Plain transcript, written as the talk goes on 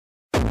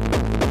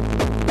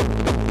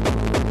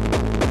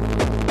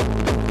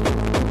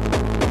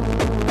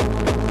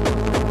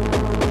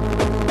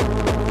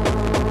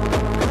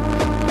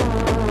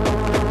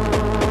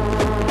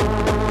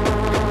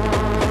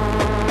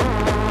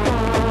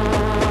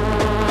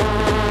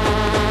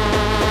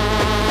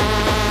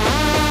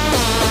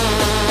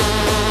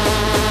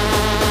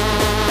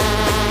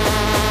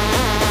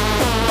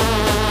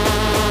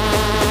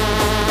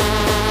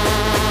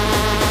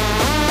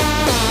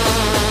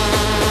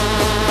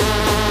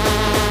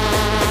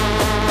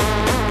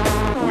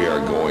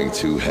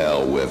to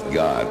hell with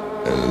God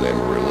in the name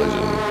of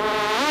religion.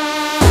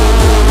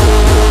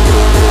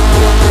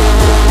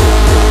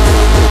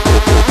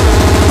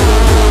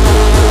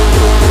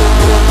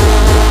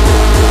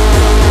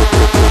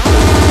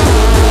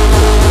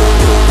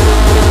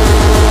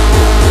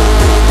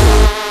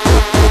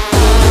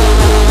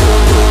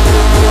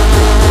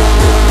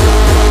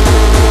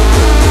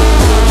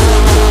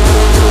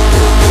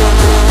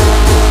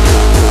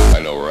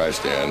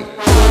 Stand.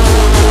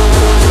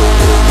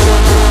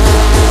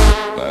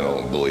 I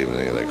don't believe in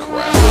any of that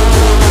crap.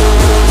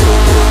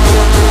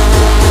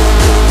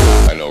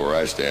 I know where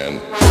I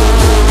stand.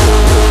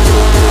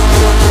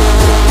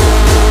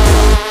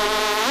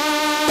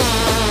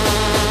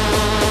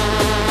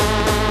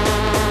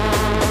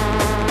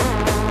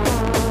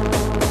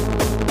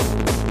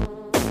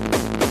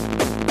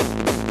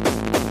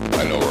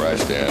 I know where I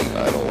stand.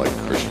 I don't like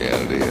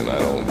Christianity and I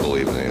don't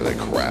believe in any of that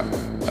crap.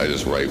 I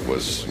just write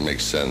what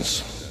makes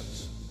sense.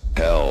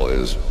 Hell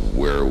is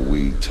where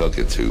we took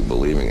it to,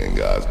 believing in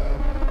God.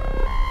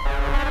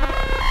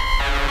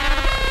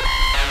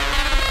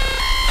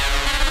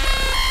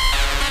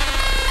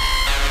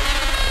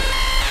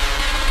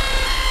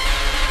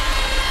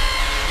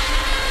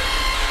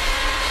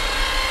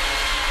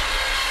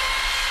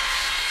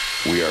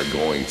 We are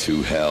going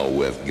to hell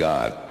with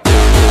God.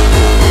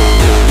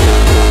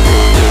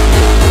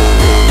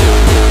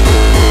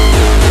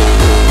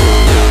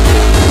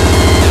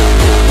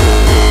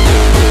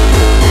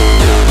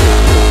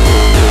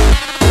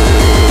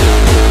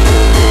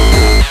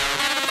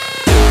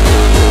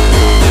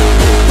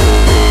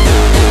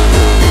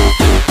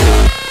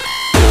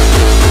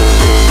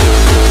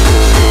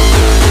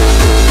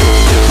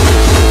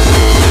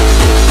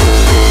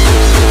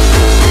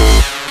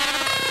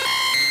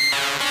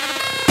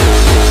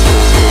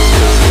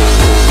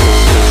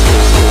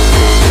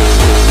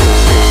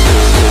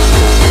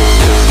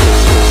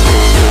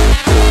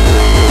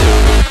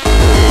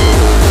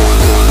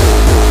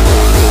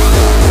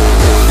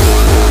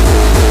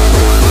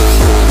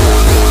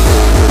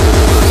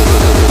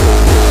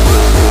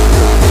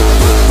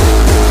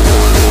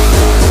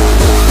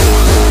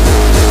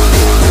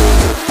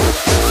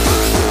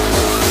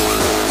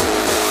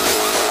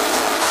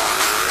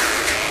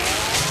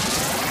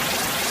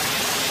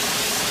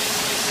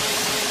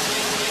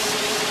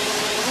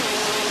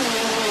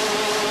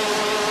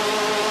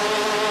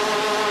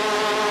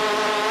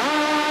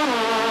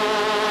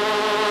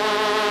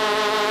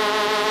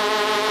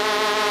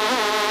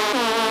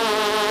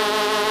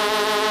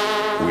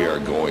 We are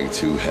going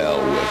to hell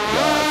with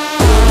God.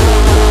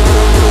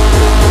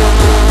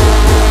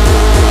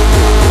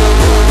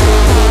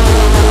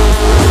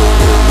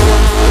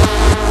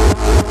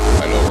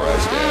 I know where I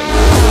stand.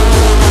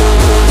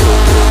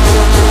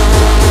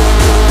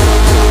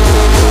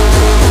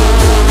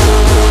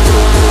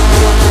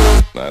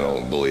 I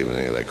don't believe in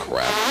any of that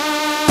crap.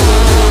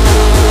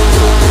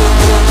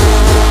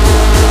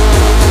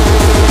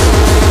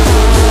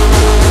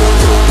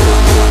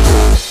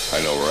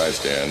 I know where I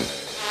stand.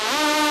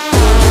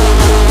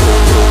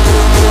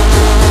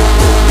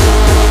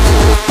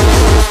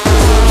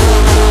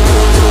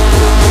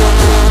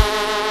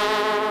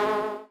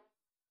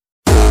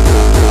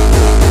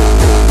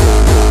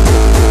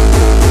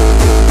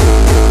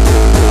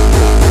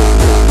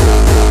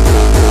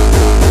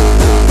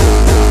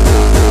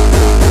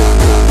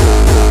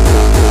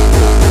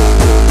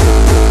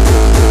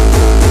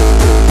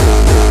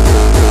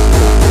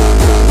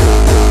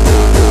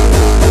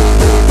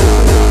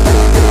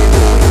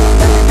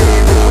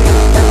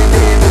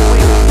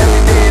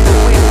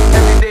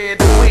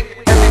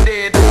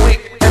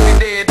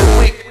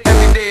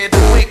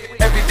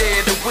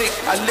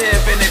 I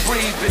live and they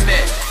breathe in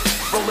it.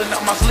 Rolling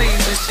up my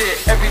sleeves and shit.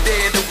 Every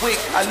day of the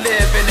week, I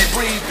live and they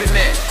breathe in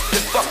it.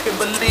 Just fucking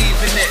believe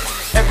in it.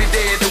 Every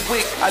day of the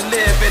week, I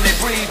live and they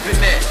breathe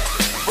in it.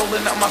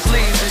 Rolling up my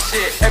sleeves and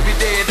shit. Every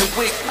day of the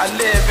week, I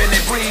live and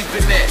they breathe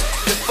in it.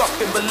 Just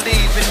fucking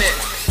believe in it.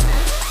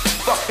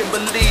 Fucking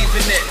believe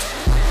in it.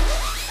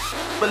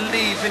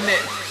 Believe in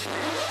it.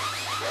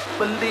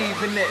 Believe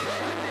in it.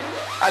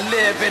 I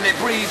live and they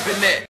breathe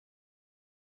in it.